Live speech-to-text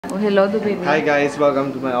Oh, hello, Doughbaby. Hi guys,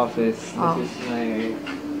 welcome to my office. Oh. This is my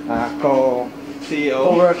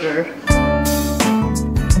co-CEO. Co-worker.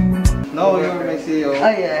 No, you're my CEO.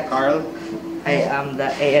 Oh yeah. Carl. I am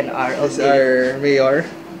the A&R of This is our mayor.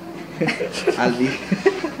 Aldi.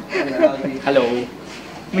 Hello.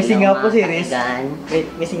 May singaw po si Riz.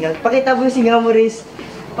 May singaw. Pakita mo yung singaw mo, Riz.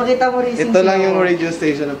 Pakita mo, Riz. Ito lang yung radio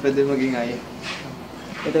station na pwede magingay.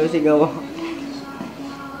 Ito yung singaw mo.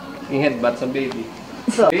 Yung headbutt sa baby.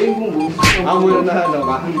 So, Ang muna na ano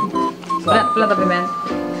ka? Pala tabi, man.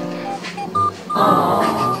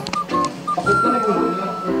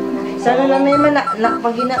 sana lang naman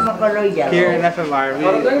pag makaroyal. Here in FMR, we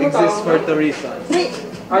exist for two reasons.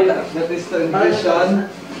 That is to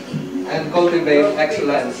envision and cultivate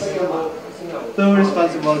excellence through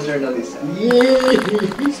responsible journalism.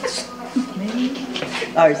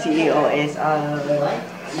 Our CEO is a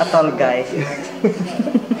tall guy.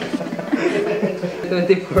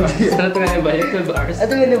 24 hours. Ano ito nga ba? 12 hours?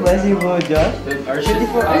 Ito nga ba si Mojo? 12 hours.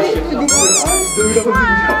 24 hours. 24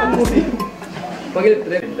 hours.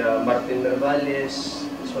 Pag-trip. Martin Nervales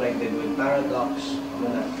is connected with Paradox.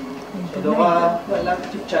 Muna. So doon ka, wala,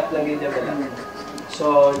 chit-chat lang ganyan wala.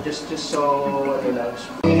 So, just so, ano lang.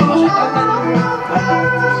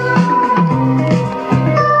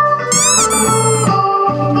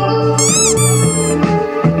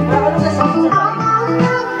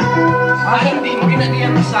 Hindi mo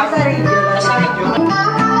ginagayan mo sa radio. Sa radio.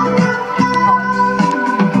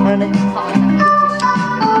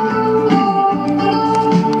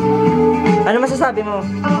 Ano masasabi mo?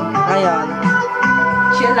 Ngayon.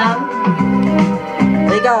 Chill lang.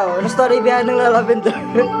 Ikaw, ano story behind ng lavender?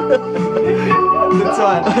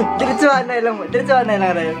 Diretsuhan na lang mo. Diretsuhan na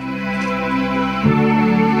lang rin.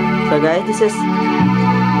 So guys, this is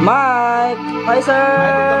Mike. Hi sir.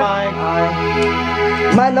 Hi, Mike. Hi.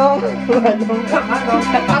 Manong.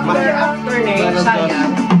 After name,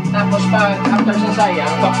 sayang. Tapos pag after sa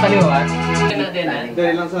sayang, paktaliwan.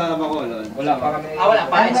 Dahil lang sa Bacolod. Wala pa kami. Wala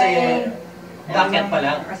pa. Sa dakyat pa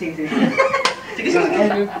lang. Sige. Sige.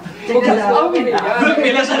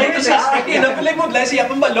 Pila sa rin sa akin. Napilay mo dahil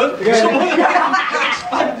siya pang balon. Gusto mo lang.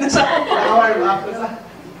 Spad na sa Warm up na sa...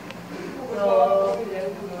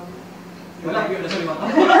 wala yun na sa lima.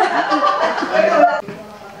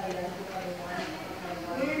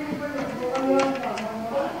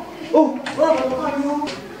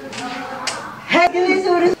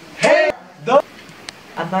 Hey, do.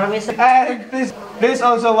 At marami sa And please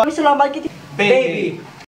also watch salamat kiti. Baby.